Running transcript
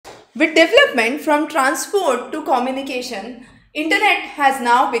With development from transport to communication, internet has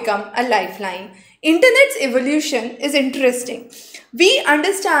now become a lifeline. Internet's evolution is interesting. We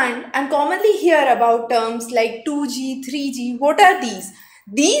understand and commonly hear about terms like 2G, 3G. What are these?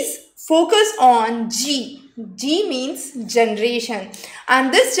 These focus on G. G means generation,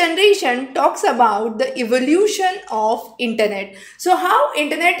 and this generation talks about the evolution of internet. So how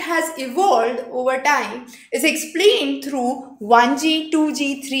internet has evolved over time is explained through 1G,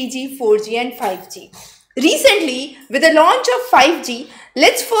 2G, 3G, 4G and 5G. Recently, with the launch of 5G,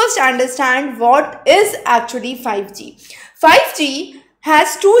 let's first understand what is actually 5G. 5G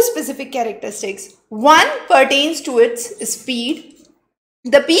has two specific characteristics. One pertains to its speed.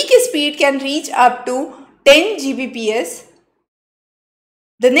 The peak speed can reach up to 10 Gbps.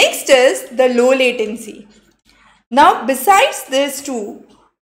 The next is the low latency. Now, besides these two,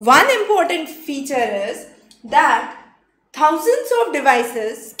 one important feature is that thousands of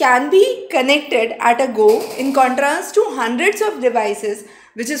devices can be connected at a go in contrast to hundreds of devices,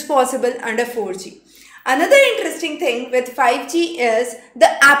 which is possible under 4G. Another interesting thing with 5G is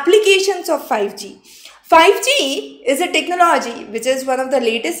the applications of 5G. 5G is a technology which is one of the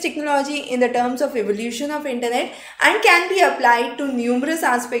latest technology in the terms of evolution of internet and can be applied to numerous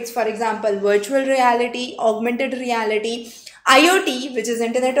aspects, for example, virtual reality, augmented reality, IoT, which is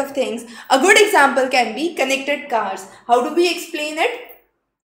Internet of Things. A good example can be connected cars. How do we explain it?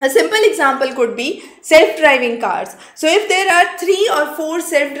 A simple example could be self-driving cars. So if there are 3 or 4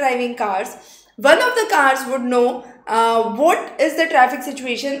 self-driving cars, one of the cars would know what is the traffic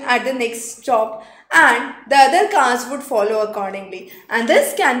situation at the next stop, and the other cars would follow accordingly. And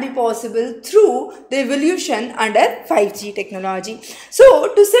this can be possible through the evolution under 5G technology.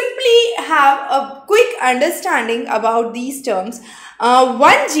 So to simply have a quick understanding about these terms,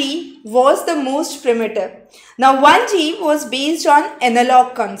 1G was the most primitive. Now 1G was based on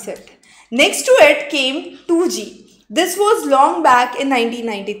analog concept. Next to it came 2G. This was long back in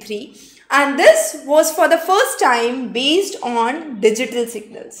 1993, and this was for the first time based on digital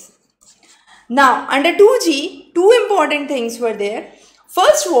signals. Now, under 2G, two important things were there.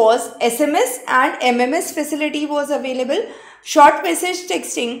 First was SMS and MMS facility was available, short message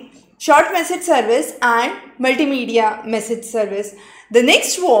texting, short message service and multimedia message service. The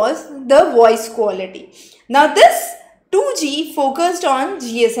next was the voice quality. Now, this 2G focused on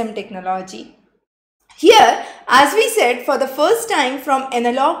GSM technology. Here, as we said, for the first time from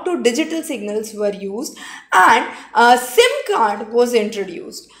analog to digital signals were used and a SIM card was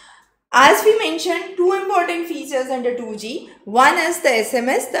introduced. As we mentioned, two important features under 2G. One is the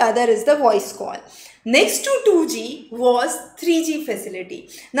SMS, the other is the voice call. Next to 2G was 3G facility.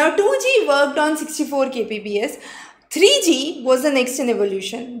 Now 2G worked on 64 kbps. 3G was the next in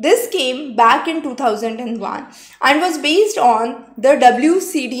evolution. This came back in 2001 and was based on the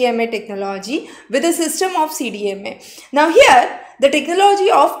WCDMA technology with a system of CDMA. Now here, the technology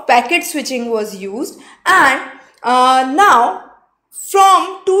of packet switching was used, and now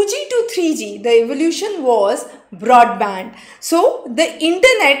from 2G to 3G, the evolution was broadband. So the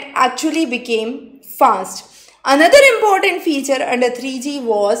internet actually became fast. Another important feature under 3G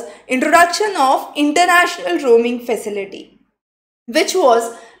was introduction of international roaming facility, which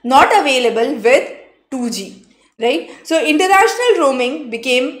was not available with 2G, right? So international roaming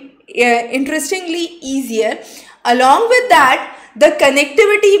became interestingly easier. Along with that, the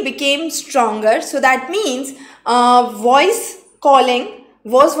connectivity became stronger. So that means voice calling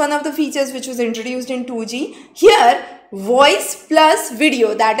was one of the features which was introduced in 2G. Here, voice plus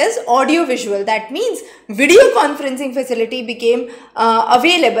video, that is audio visual, that means video conferencing facility became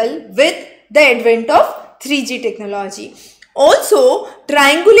available with the advent of 3G technology. Also,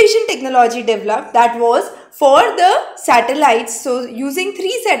 triangulation technology developed, that was for the satellites. So using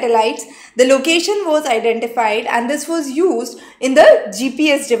 3 satellites, the location was identified, and this was used in the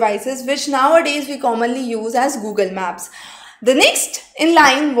GPS devices, which nowadays we commonly use as Google Maps. The next in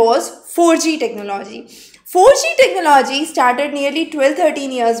line was 4G technology. 4G technology started nearly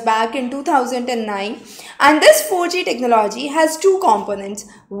 12-13 years back in 2009, and this 4G technology has two components,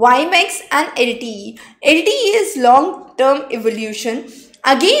 WiMAX and LTE. LTE is long-term evolution.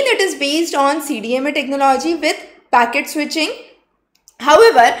 Again, it is based on CDMA technology with packet switching.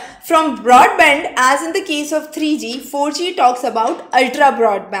 However, from broadband, as in the case of 3G, 4G talks about ultra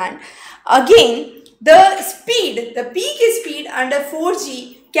broadband. Again, the speed, the peak speed under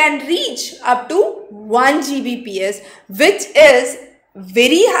 4G can reach up to 1 Gbps, which is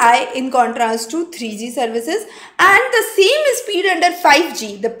very high in contrast to 3G services, and the same speed under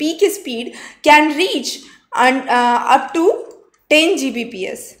 5G, the peak speed can reach up to 10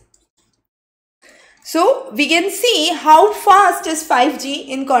 Gbps. So we can see how fast is 5G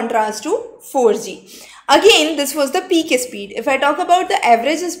in contrast to 4G. Again, this was the peak speed. If I talk about the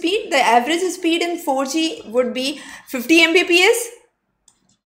average speed in 4G would be 50 Mbps.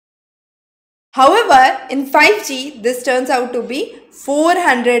 However, in 5G, this turns out to be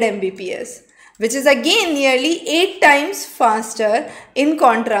 400 Mbps, which is again nearly 8 times faster in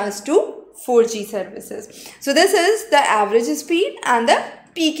contrast to 4G services. So this is the average speed and the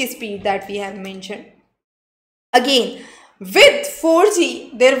peak speed that we have mentioned. Again, with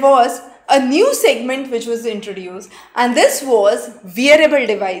 4G, there was a new segment which was introduced, and this was wearable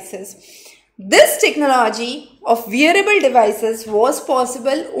devices. This technology of wearable devices was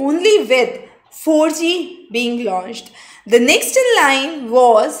possible only with 4G being launched. The next in line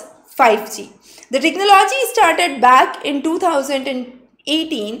was 5G. The technology started back in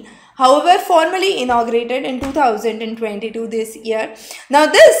 2018, however formally inaugurated in 2022 this year. Now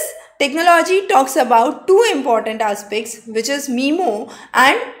this technology talks about two important aspects, which is MIMO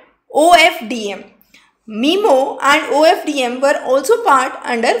and OFDM. MIMO and OFDM were also part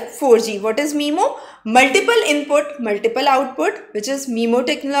under 4G. What is MIMO? Multiple input, multiple output, which is MIMO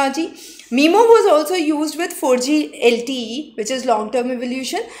technology. MIMO was also used with 4G LTE, which is long-term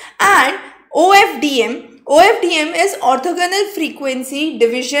evolution, and OFDM. OFDM is orthogonal frequency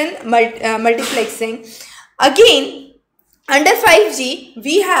division multiplexing. Again, under 5G,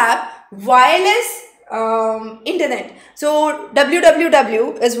 we have wireless internet. So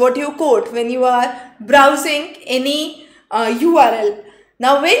www is what you quote when you are browsing any URL.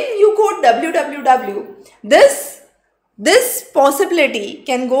 Now when you quote www, this possibility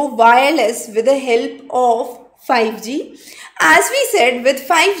can go wireless with the help of 5G. As we said, with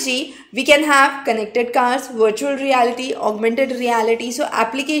 5G, we can have connected cars, virtual reality, augmented reality. So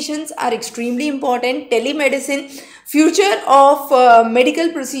applications are extremely important. Telemedicine, future of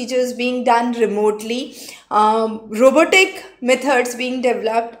medical procedures being done remotely, robotic methods being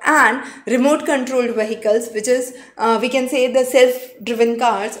developed, and remote controlled vehicles, which is we can say the self-driven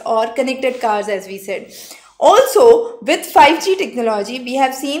cars or connected cars, as we said. Also, with 5G technology, we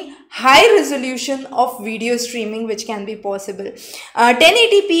have seen high resolution of video streaming which can be possible.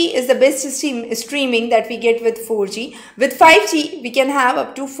 1080p is the best streaming that we get with 4G. With 5G, we can have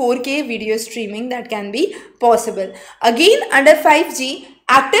up to 4K video streaming that can be possible. Again, under 5G,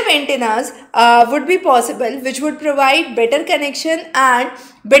 active antennas would be possible, which would provide better connection and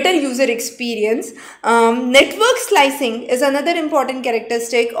better user experience. Network slicing is another important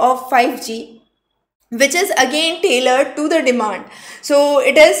characteristic of 5G, which is again tailored to the demand. So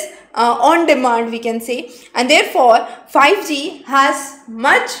it is on demand, we can say, and therefore 5G has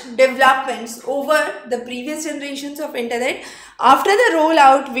much developments over the previous generations of internet. After the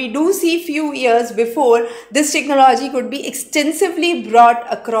rollout, we do see few years before this technology could be extensively brought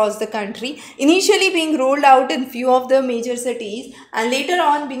across the country, initially being rolled out in few of the major cities and later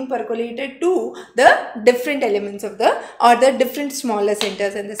on being percolated to the different elements of the different smaller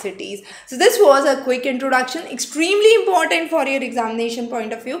centers in the cities. So this was a quick introduction, extremely important for your examination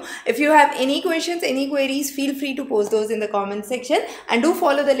point of view. If you have any questions, any queries, feel free to post those in the comment section, and do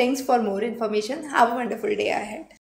follow the links for more information. Have a wonderful day ahead.